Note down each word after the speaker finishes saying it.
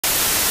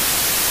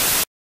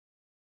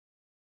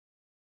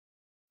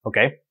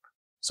Okay,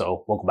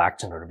 so welcome back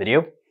to another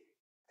video.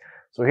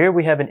 So here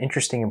we have an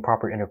interesting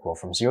improper integral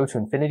from 0 to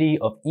infinity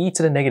of e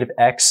to the negative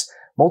x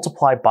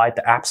multiplied by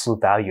the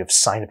absolute value of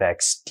sine of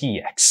x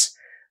dx.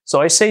 So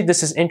I say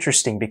this is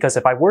interesting because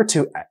if I were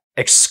to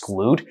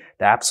exclude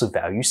the absolute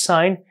value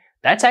sign,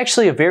 that's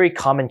actually a very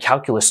common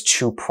calculus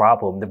 2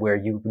 problem where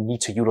you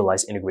need to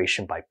utilize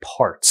integration by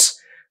parts.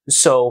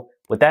 So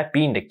with that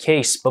being the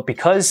case, but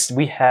because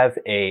we have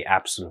a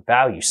absolute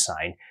value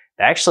sign,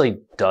 that actually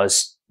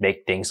does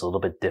make things a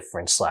little bit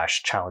different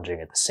 /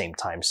 challenging at the same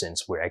time,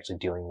 since we're actually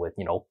dealing with,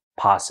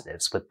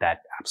 positives with that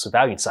absolute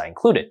value sign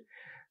included.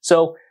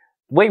 So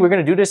the way we're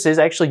going to do this is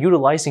actually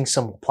utilizing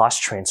some Laplace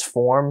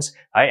transforms.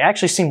 I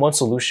actually seen one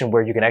solution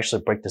where you can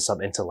actually break this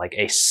up into like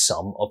a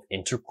sum of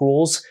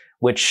integrals,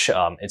 which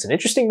it's an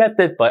interesting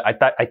method, but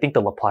I think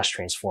the Laplace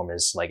transform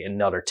is like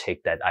another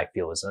take that I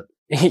feel is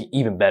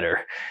even better.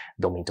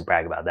 Don't mean to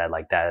brag about that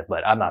like that,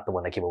 but I'm not the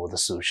one that came up with the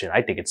solution.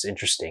 I think it's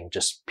interesting,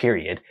 just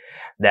period,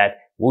 that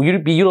we'll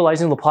be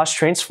utilizing Laplace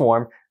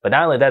transform, but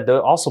not only that,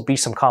 there'll also be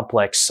some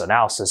complex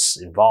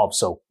analysis involved.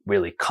 So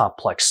really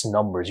complex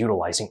numbers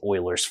utilizing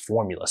Euler's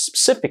formula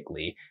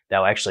specifically that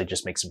will actually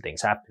just make some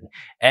things happen.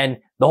 And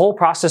the whole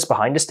process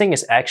behind this thing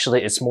is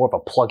actually, it's more of a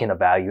plug in a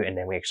value and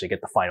then we actually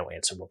get the final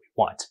answer what we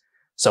want.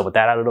 So with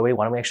that out of the way,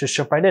 why don't we actually just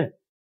jump right in?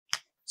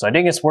 So I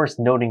think it's worth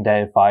noting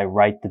that if I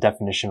write the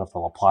definition of the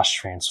Laplace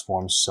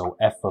transform, so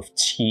f of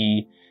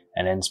t,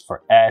 and then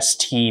for s,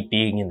 t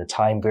being in the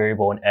time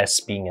variable and s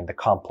being in the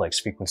complex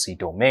frequency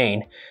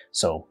domain.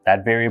 So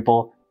that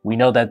variable, we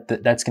know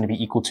that that's going to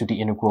be equal to the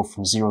integral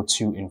from 0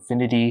 to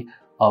infinity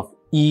of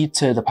e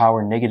to the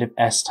power negative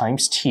s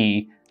times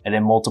t, and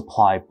then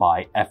multiply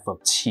by f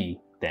of t,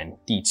 then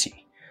dt.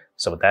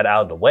 So with that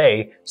out of the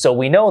way, so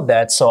we know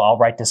that, so I'll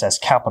write this as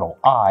capital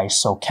I.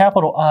 So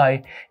capital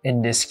I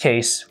in this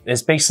case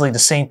is basically the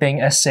same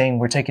thing as saying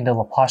we're taking the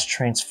Laplace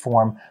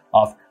transform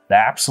of the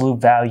absolute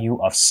value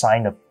of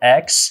sine of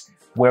x,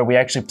 where we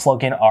actually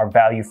plug in our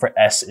value for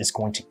s is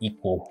going to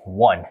equal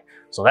 1.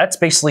 So that's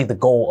basically the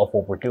goal of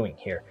what we're doing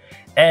here.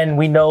 And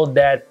we know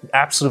that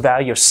absolute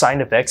value of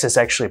sine of x is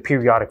actually a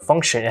periodic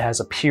function. It has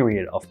a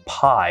period of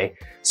pi.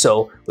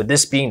 So with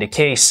this being the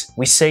case,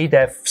 we say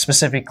that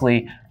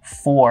specifically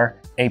for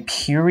a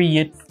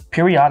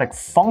periodic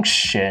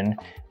function,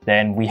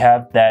 then we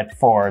have that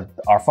for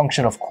our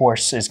function, of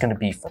course, is going to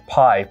be for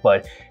pi,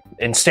 but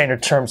in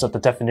standard terms of the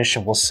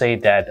definition, we'll say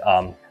that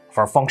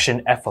for our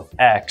function f of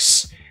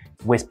x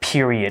with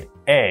period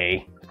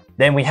a,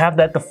 then we have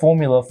that the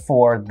formula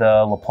for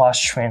the Laplace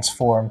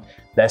transform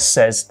that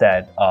says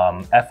that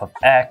f of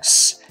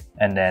x,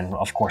 and then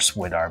of course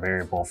with our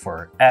variable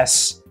for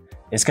s,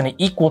 is going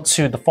to equal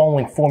to the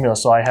following formula.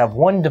 So I have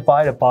 1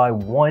 divided by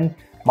 1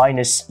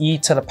 minus e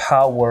to the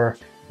power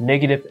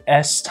negative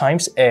s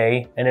times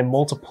a, and then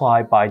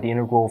multiply by the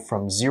integral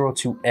from 0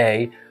 to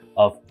a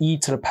of e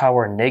to the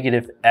power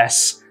negative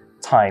s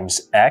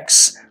times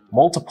x,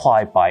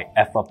 multiplied by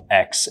f of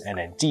x and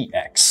then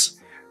dx.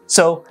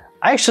 So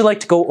I actually like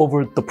to go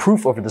over the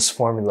proof over this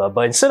formula,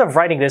 but instead of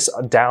writing this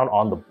down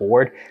on the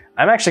board,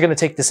 I'm actually going to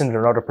take this into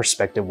another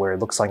perspective where it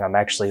looks like I'm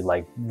actually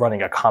like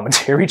running a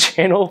commentary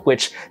channel,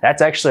 which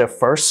that's actually a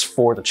first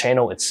for the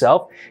channel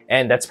itself.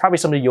 And that's probably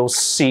something you'll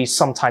see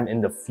sometime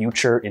in the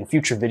future, in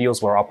future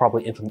videos where I'll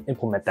probably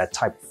implement that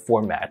type of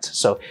format.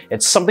 So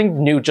it's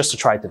something new just to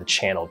try to the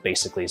channel,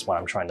 basically, is what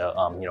I'm trying to,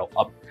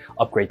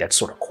 upgrade that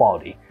sort of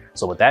quality.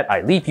 So with that,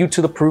 I leave you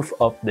to the proof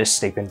of this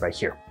statement right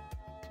here.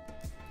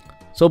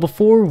 So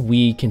before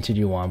we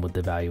continue on with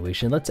the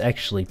evaluation, let's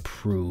actually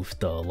prove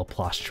the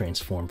Laplace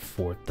transform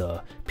for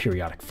the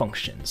periodic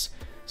functions.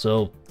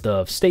 So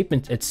the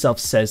statement itself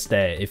says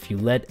that if you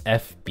let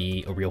f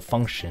be a real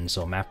function,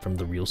 so a map from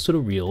the reals to the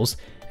reals,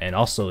 and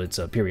also it's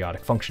a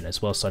periodic function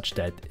as well, such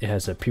that it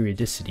has a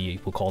periodicity,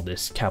 we'll call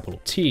this capital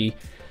T.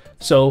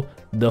 So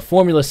the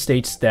formula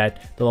states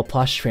that the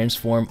Laplace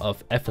transform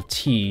of f of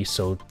t,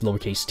 so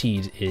lowercase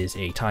t, is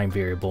a time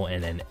variable,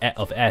 and then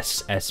of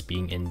s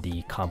being in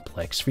the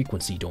complex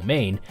frequency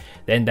domain,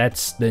 then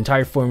that's the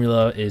entire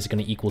formula is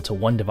going to equal to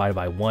 1 divided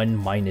by 1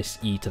 minus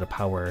e to the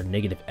power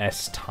negative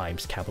s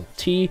times capital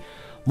T,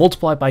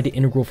 multiplied by the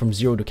integral from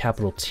 0 to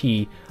capital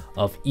T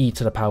of e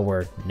to the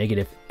power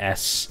negative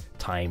s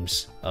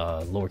times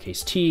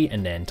lowercase t,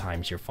 and then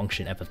times your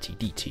function f of t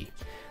dt.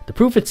 The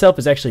proof itself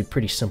is actually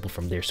pretty simple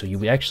from there. So you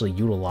would actually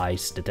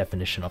utilize the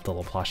definition of the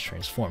Laplace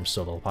transform.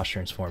 So the Laplace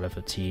transform f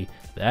of t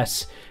of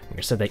s, we're going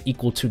to set that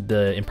equal to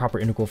the improper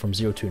integral from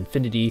 0 to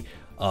infinity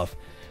of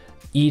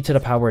e to the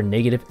power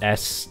negative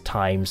s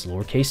times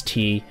lowercase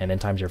t, and then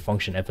times your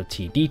function f of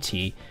t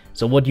dt.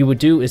 So what you would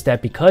do is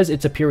that because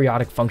it's a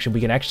periodic function, we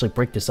can actually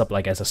break this up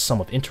like as a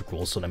sum of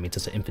integrals. So that means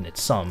it's an infinite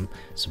sum.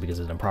 So because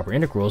it's an improper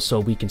integral,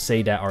 so we can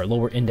say that our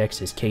lower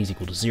index is k is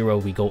equal to 0.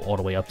 We go all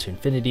the way up to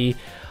infinity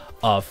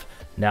of,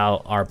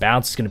 now our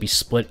bounds is going to be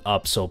split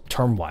up, so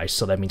termwise.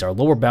 So that means our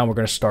lower bound, we're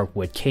going to start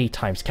with k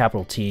times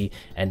capital T,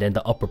 and then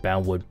the upper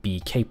bound would be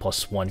k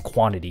plus 1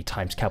 quantity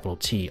times capital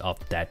T of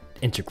that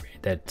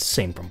integrand, that's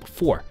same from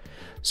before.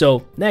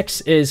 So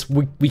next is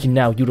we can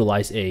now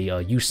utilize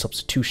a u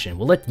substitution.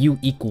 We'll let u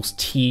equals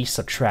t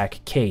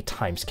subtract k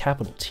times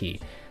capital T.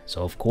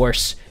 So of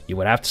course, you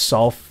would have to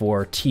solve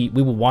for t,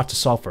 we would want to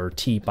solve for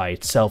t by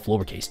itself,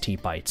 lowercase t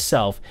by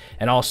itself,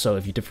 and also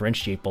if you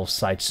differentiate both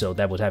sides, so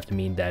that would have to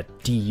mean that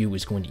du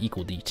is going to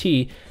equal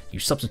dt, you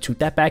substitute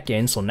that back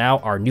in, so now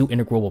our new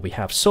integral, what we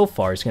have so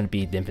far, is going to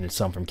be the infinite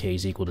sum from k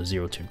is equal to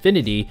 0 to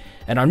infinity,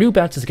 and our new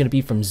bounds is going to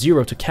be from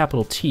 0 to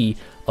capital T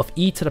of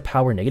e to the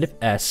power negative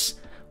s,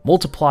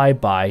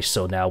 multiplied by,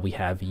 so now we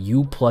have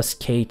u plus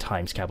k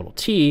times capital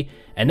T,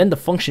 and then the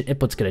function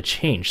input's going to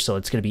change, so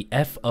it's going to be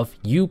f of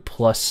u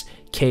plus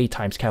k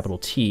times capital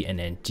T and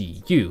then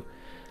du.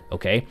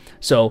 Okay,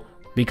 so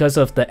because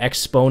of the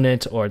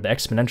exponent or the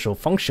exponential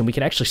function, we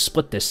can actually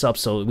split this up,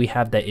 so we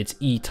have that it's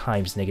e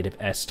times negative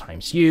s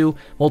times u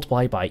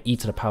multiplied by e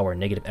to the power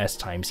negative s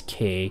times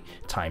k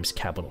times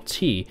capital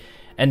T.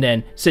 And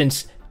then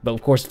but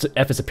of course,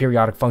 f is a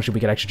periodic function, we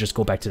could actually just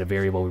go back to the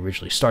variable we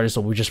originally started, so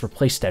we just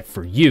replace that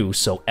for u,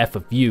 so f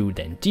of u,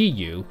 then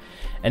du.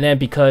 And then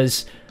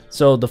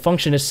so the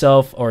function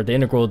itself, or the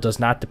integral, does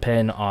not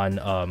depend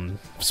on,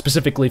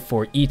 specifically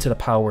for e to the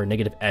power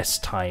negative s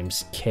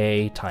times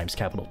k times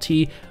capital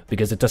T,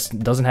 because it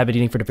doesn't have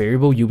anything for the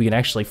variable u, we can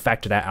actually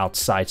factor that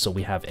outside, so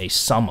we have a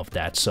sum of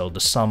that. So the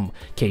sum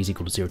k is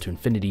equal to 0 to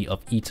infinity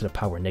of e to the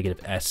power negative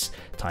s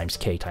times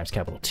k times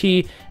capital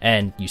T,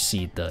 and you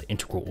see the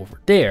integral over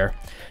there.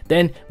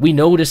 Then we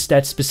notice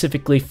that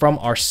specifically from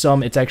our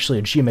sum, it's actually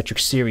a geometric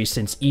series,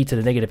 since e to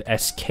the negative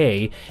sk,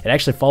 it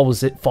actually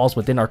falls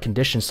within our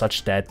condition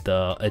such that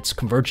it's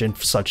convergent,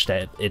 such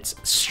that it's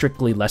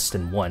strictly less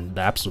than 1,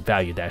 the absolute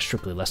value that's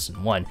strictly less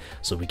than 1.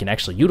 So we can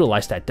actually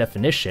utilize that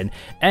definition,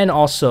 and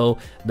also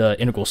the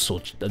integral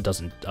still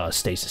doesn't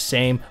stays the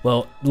same.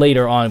 Well,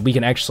 later on we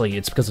can actually,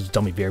 it's because of the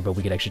dummy variable,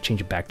 we can actually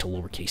change it back to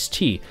lowercase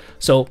t.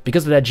 So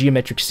because of that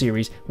geometric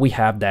series, we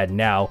have that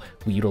now,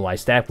 we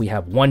utilize that, we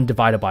have 1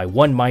 divided by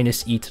 1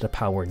 minus e to the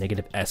power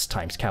negative s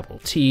times capital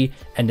T,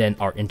 and then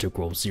our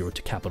integral 0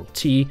 to capital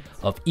T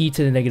of e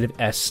to the negative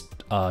s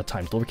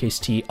times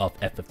lowercase t of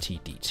f of t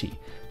dt.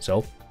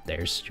 So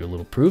there's your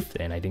little proof,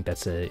 and I think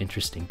that's an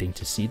interesting thing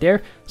to see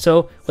there.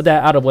 So with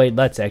that out of the way,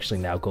 let's actually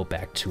now go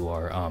back to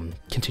our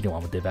continue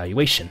on with the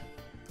evaluation.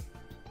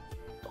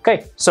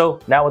 Okay, so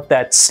now with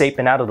that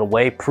statement out of the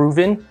way,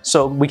 proven,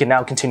 so we can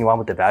now continue on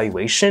with the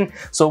evaluation.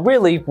 So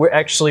really, we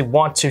actually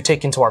want to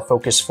take into our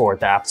focus for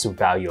the absolute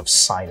value of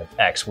sine of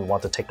x. We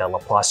want to take that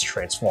Laplace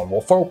transform.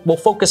 We'll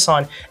focus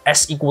on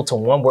s equal to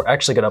 1. We're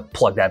actually going to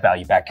plug that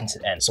value back into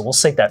n, so we'll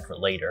save that for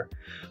later.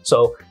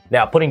 So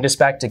now putting this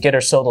back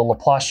together, so the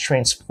Laplace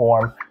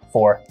transform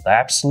for the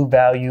absolute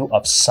value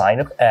of sine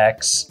of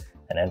x,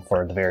 and then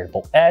for the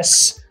variable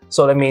s,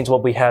 so that means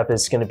what we have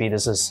is going to be,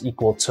 this is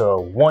equal to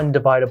 1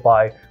 divided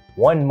by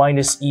 1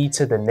 minus e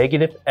to the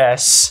negative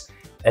s.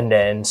 And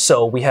then,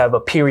 so we have a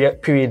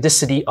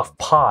periodicity of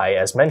pi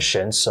as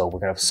mentioned. So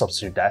we're going to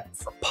substitute that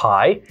for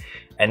pi.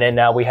 And then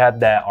now we have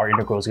that our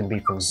integral is going to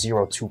be from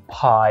 0 to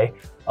pi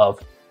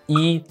of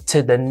e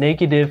to the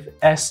negative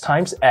s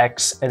times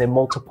x, and then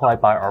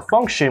multiplied by our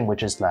function,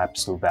 which is the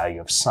absolute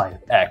value of sine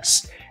of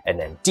x, and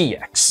then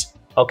dx.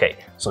 Okay,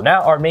 so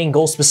now our main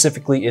goal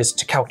specifically is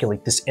to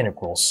calculate this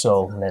integral.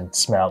 So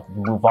let's now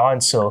move on.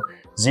 So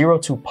 0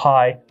 to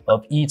pi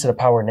of e to the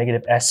power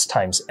negative s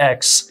times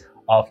x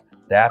of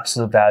the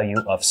absolute value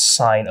of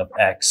sine of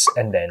x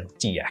and then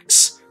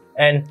dx.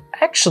 And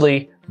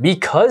actually,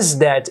 because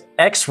that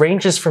x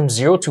ranges from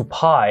 0 to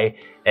pi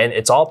and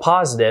it's all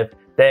positive,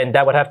 then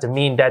that would have to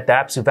mean that the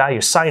absolute value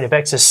of sine of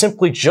x is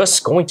simply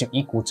just going to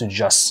equal to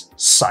just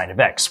sine of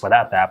x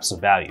without the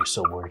absolute value.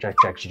 So we're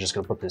actually just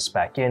going to put this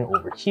back in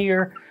over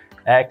here,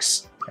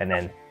 x, and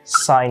then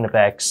sine of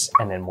x,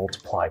 and then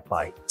multiplied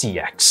by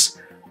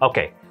dx.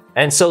 Okay,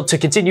 and so to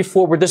continue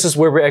forward, this is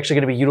where we're actually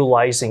going to be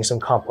utilizing some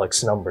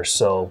complex numbers.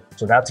 So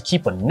now to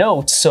keep a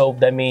note, so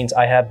that means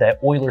I have that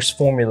Euler's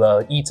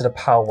formula, e to the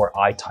power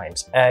I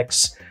times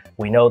x.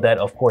 We know that,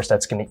 of course,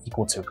 that's going to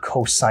equal to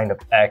cosine of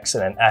x,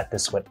 and then add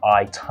this with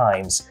I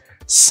times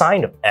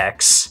sine of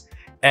x.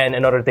 And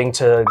another thing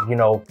to,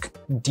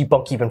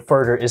 debunk even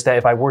further is that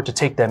if I were to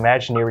take the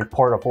imaginary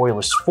part of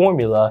Euler's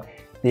formula,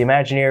 the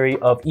imaginary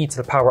of e to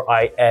the power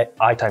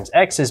I times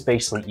x is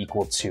basically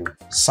equal to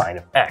sine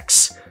of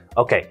x.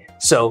 Okay,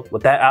 so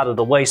with that out of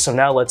the way, so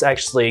now let's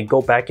actually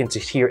go back into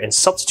here and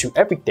substitute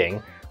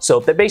everything. So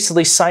that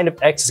basically sine of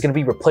x is going to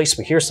be replaced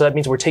with here. So that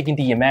means we're taking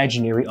the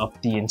imaginary of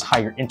the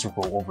entire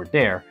integral over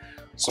there.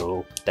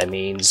 So that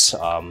means,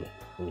 let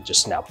me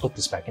just now put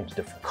this back into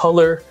different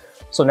color.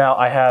 So now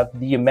I have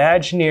the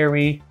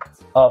imaginary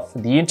of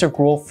the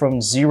integral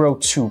from 0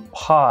 to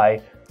pi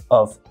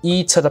of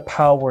e to the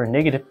power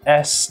negative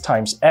s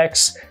times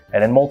x,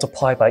 and then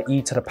multiply by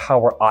e to the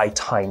power I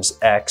times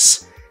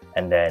x.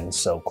 And then,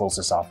 so close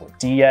this off with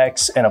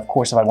dx. And of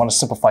course, if I want to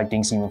simplify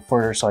things even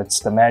further, so it's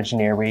the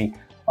imaginary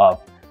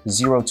of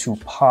 0 to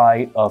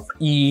pi of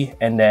e,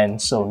 and then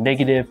so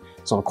negative,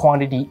 so the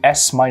quantity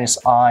s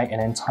minus I,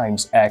 and then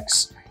times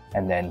x,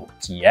 and then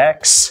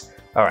dx.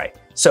 All right,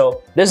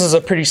 So this is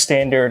a pretty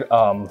standard,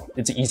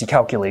 it's an easy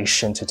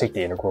calculation to take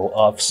the integral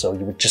of. So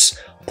you would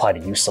just apply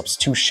the u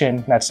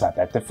substitution. That's not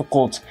that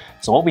difficult.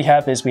 So what we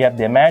have is we have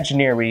the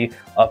imaginary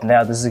of,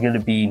 now this is going to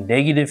be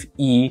negative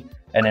e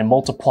and then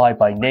multiplied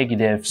by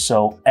negative.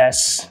 So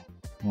s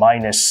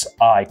minus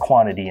I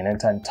quantity and then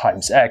 10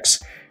 times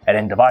x and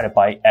then divided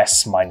by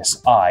s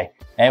minus I.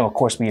 And of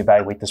course we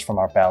evaluate this from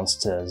our bounds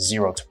to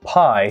 0 to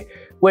pi,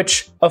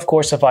 which of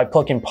course if I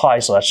plug in pi,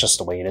 so that's just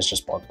the way it is,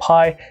 just plug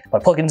pi. If I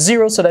plug in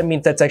 0, so that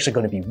means that's actually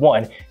going to be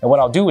 1. And what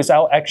I'll do is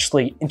I'll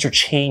actually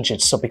interchange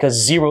it. So because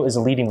 0 is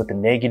leading with the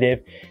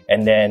negative,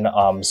 and then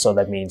so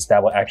that means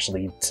that will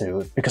actually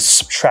because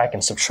subtract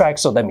and subtract,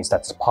 so that means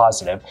that's the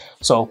positive.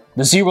 So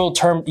the 0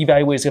 term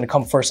evaluate is going to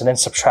come first and then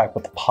subtract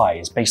with the pi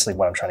is basically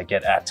what I'm trying to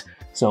get at.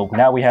 So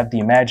now we have the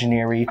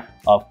imaginary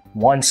of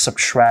 1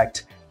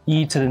 subtract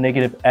e to the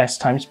negative s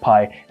times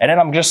pi, and then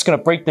I'm just going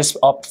to break this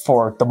up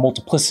for the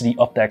multiplicity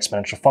of the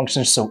exponential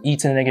function. So e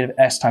to the negative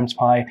s times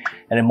pi,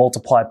 and then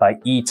multiplied by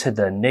e to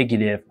the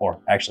negative, or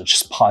actually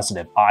just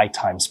positive I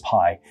times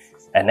pi,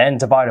 and then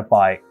divided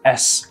by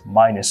s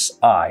minus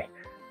I.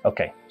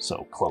 Okay,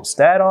 so close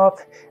that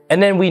off.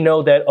 And then we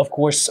know that, of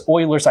course,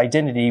 Euler's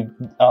identity,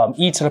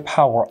 e to the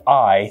power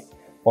I,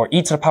 or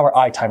e to the power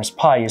I times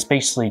pi, is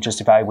basically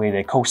just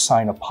evaluated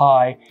cosine of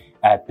pi,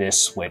 add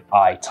this with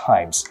I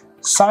times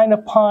sine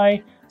of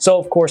pi. So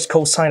of course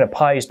cosine of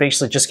pi is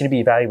basically just going to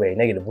be evaluated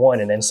 -1,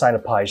 and then sine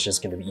of pi is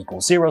just going to be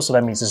equal 0. So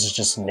that means this is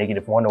just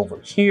 -1 over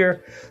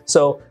here.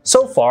 So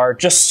far,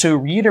 just to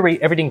reiterate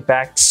everything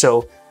back,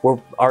 so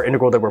our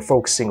integral that we're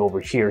focusing over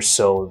here,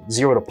 so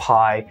 0 to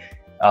pi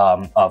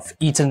of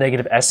e to the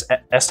negative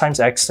s times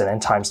x and then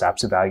times the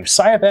absolute value of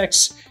sine of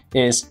x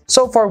is,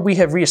 so far we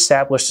have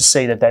reestablished to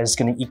say that that is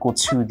going to equal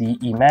to the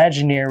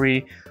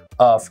imaginary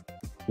of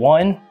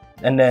 1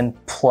 and then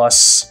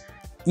plus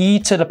e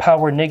to the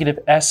power negative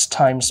s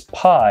times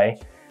pi,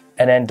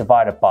 and then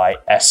divided by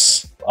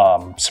s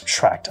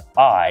subtract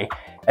I.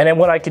 And then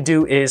what I could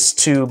do is,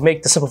 to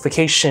make the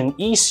simplification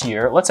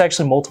easier, let's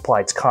actually multiply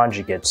its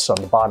conjugates on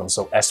the bottom.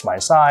 So s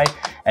minus I,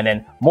 and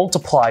then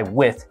multiply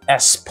with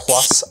s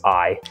plus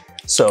I.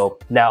 So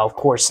now, of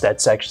course,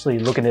 that's actually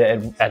looking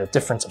at a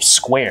difference of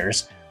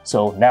squares.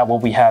 So now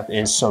what we have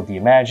is, so the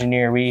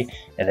imaginary,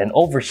 and then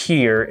over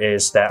here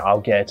is that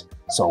I'll get,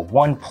 so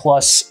 1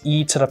 plus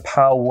e to the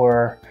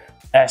power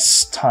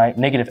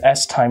negative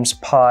s times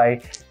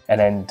pi, and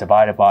then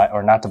divided by,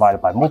 or not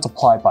divided by,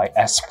 multiplied by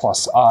s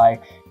plus I.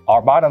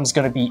 Our bottom is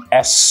going to be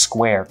s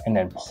squared and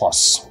then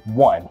plus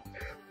 1.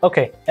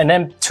 Okay, and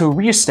then to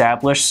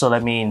reestablish, so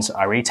that means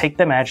I already take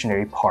the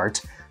imaginary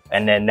part,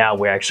 and then now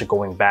we're actually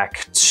going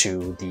back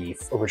to the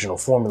original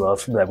formula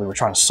that we were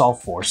trying to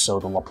solve for. So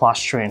the Laplace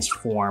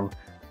transform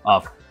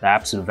of the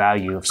absolute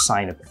value of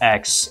sine of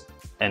x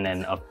and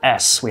then of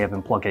s, we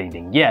haven't plugged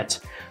anything yet.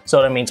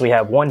 So that means we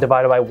have 1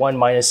 divided by 1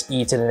 minus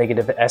e to the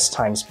negative s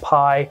times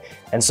pi.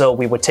 And so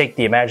we would take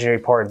the imaginary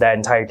part of that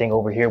entire thing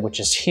over here, which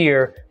is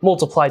here,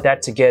 multiply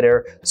that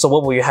together. So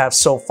what we have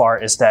so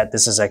far is that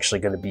this is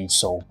actually going to be,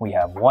 so we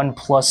have 1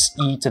 plus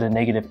e to the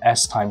negative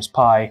s times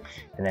pi,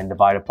 and then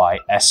divided by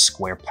s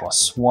squared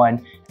plus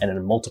 1, and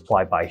then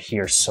multiplied by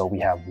here. So we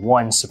have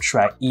 1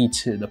 subtract e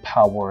to the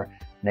power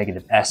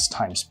negative s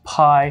times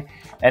pi.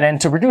 And then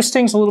to reduce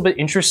things a little bit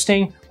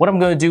interesting, what I'm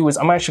going to do is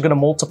I'm actually going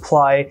to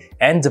multiply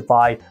and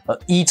divide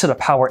e to the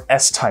power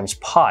s times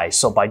pi.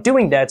 So by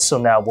doing that, so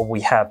now what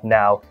we have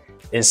now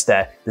is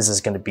that this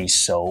is going to be,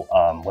 so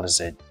what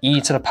is it,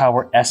 e to the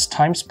power s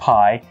times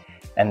pi,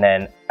 and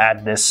then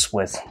add this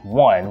with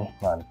 1.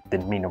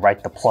 Didn't mean to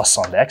write the plus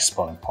on the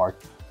exponent part.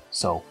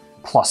 So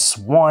plus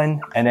 1,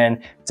 and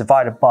then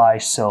divided by,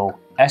 so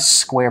s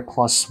squared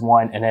plus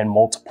 1, and then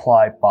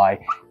multiplied by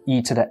e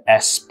to the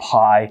s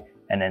pi,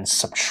 and then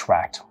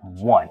subtract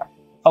 1.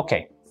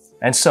 Okay,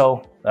 and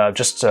so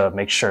just to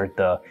make sure,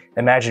 the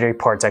imaginary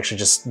part's actually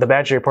just, the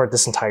imaginary part of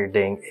this entire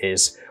thing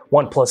is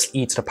 1 plus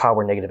e to the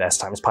power negative s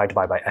times pi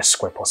divided by s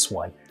squared plus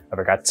 1. I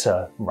forgot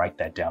to write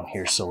that down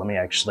here, so let me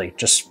actually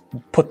just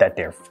put that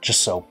there,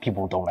 just so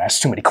people don't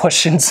ask too many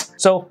questions.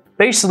 So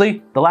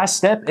basically, the last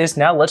step is,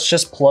 now let's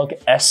just plug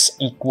s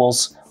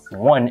equals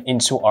 1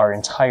 into our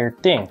entire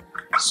thing.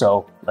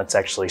 So let's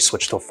actually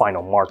switch to a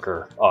final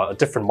marker, a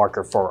different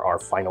marker for our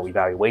final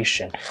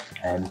evaluation.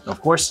 And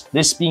of course,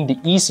 this being the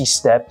easy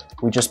step,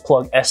 we just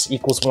plug s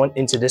equals 1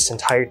 into this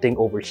entire thing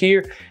over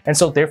here. And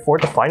so therefore,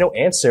 the final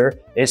answer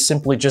is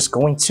simply just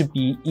going to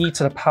be e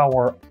to the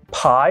power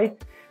pi,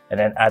 and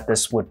then add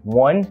this with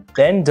 1,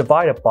 then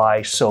divided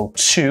by, so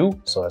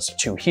 2, so that's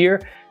 2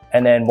 here,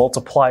 and then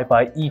multiply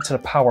by e to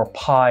the power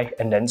pi,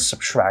 and then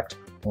subtract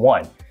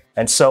 1.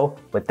 And so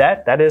with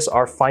that, that is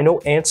our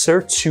final answer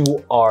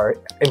to our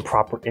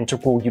improper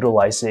integral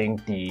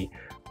utilizing the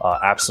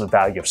absolute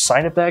value of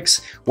sine of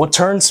x.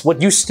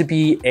 What used to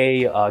be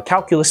a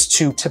calculus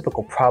 2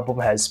 typical problem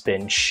has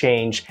been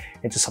changed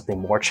into something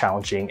more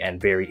challenging and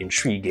very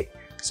intriguing.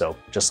 So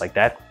just like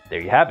that,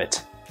 there you have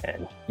it.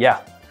 And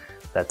yeah,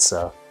 that's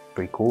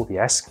pretty cool if you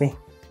ask me.